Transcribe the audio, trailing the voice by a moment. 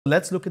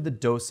Let's look at the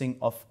dosing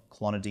of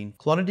clonidine.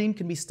 Clonidine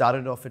can be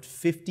started off at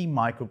 50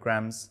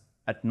 micrograms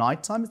at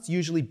nighttime. It's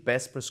usually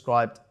best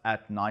prescribed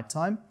at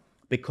nighttime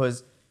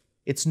because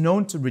it's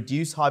known to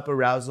reduce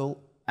hyperarousal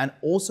and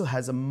also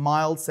has a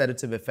mild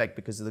sedative effect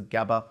because of the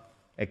GABA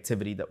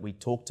activity that we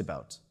talked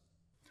about.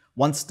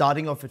 Once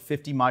starting off at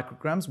 50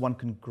 micrograms, one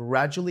can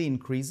gradually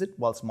increase it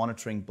whilst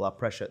monitoring blood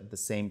pressure at the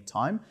same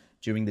time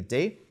during the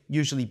day,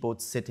 usually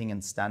both sitting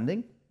and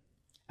standing.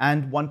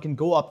 And one can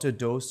go up to a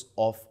dose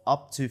of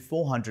up to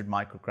 400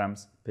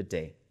 micrograms per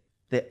day.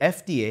 The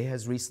FDA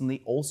has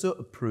recently also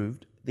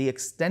approved the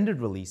extended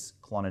release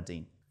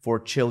clonidine for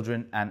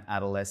children and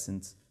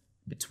adolescents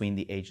between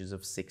the ages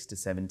of 6 to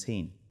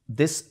 17.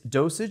 This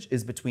dosage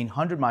is between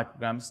 100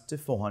 micrograms to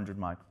 400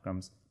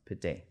 micrograms per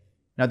day.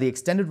 Now, the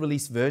extended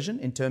release version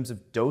in terms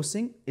of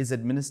dosing is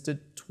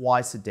administered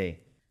twice a day.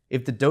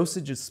 If the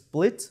dosage is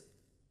split,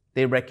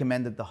 they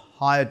recommend that the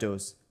higher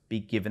dose be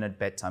given at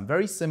bedtime,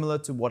 very similar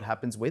to what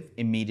happens with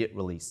immediate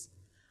release.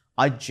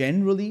 I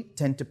generally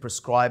tend to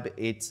prescribe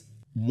it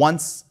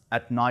once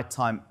at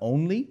nighttime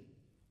only.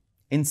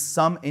 In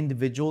some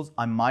individuals,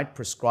 I might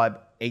prescribe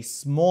a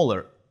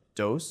smaller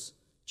dose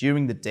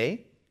during the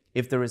day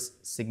if there is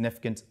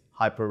significant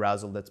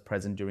hyperarousal that's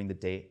present during the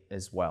day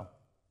as well.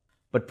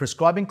 But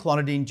prescribing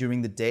clonidine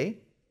during the day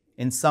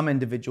in some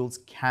individuals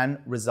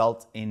can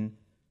result in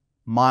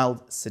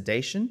mild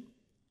sedation,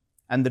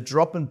 and the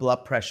drop in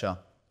blood pressure,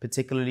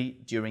 particularly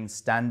during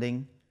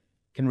standing,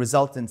 can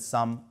result in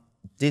some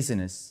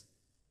dizziness,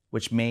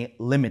 which may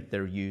limit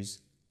their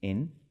use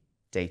in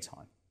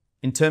daytime.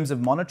 In terms of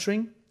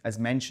monitoring, as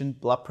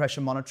mentioned, blood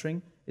pressure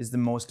monitoring is the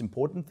most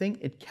important thing.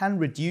 It can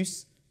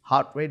reduce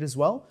heart rate as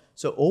well.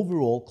 So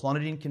overall,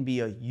 clonidine can be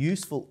a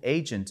useful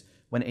agent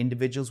when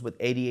individuals with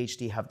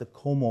ADHD have the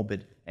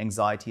comorbid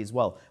anxiety as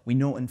well. We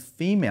know in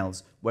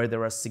females where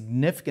there are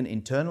significant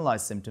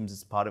internalized symptoms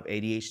as part of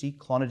ADHD,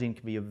 clonidine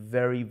can be a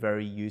very,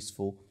 very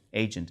useful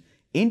agent.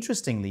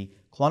 Interestingly,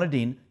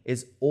 clonidine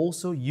is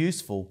also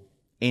useful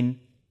in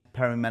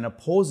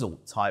perimenopausal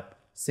type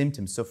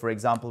symptoms. So for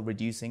example,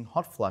 reducing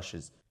hot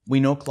flushes. We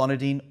know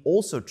clonidine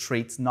also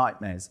treats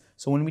nightmares.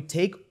 So when we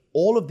take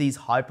all of these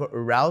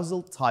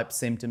hyperarousal type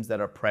symptoms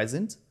that are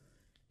present,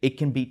 it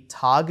can be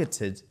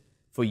targeted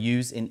for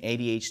use in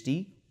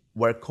ADHD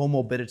where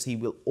comorbidity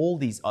with all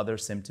these other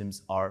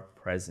symptoms are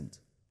present.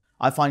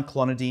 I find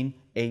clonidine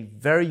a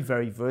very,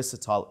 very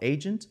versatile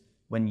agent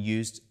when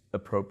used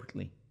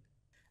appropriately.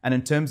 And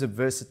in terms of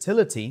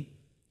versatility,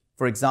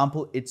 for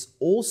example, it's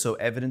also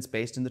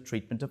evidence-based in the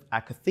treatment of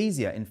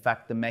akathisia. In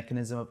fact, the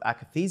mechanism of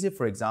akathisia,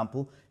 for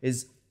example,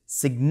 is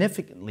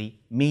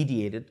significantly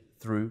mediated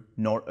through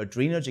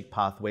noradrenergic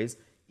pathways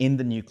in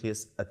the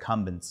nucleus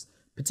accumbens,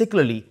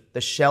 particularly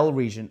the shell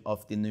region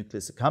of the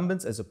nucleus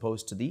accumbens as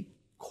opposed to the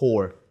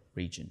core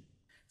region.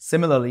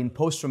 Similarly, in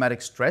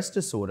post-traumatic stress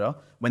disorder,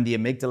 when the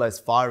amygdala is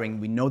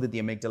firing, we know that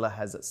the amygdala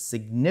has a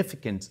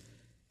significant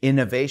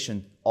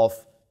innervation of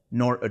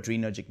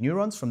noradrenergic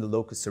neurons from the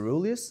locus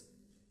coeruleus.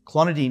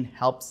 Clonidine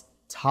helps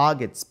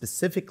target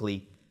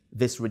specifically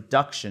this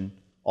reduction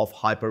of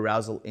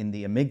hyperarousal in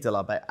the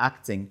amygdala by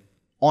acting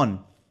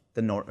on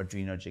the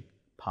noradrenergic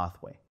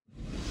pathway.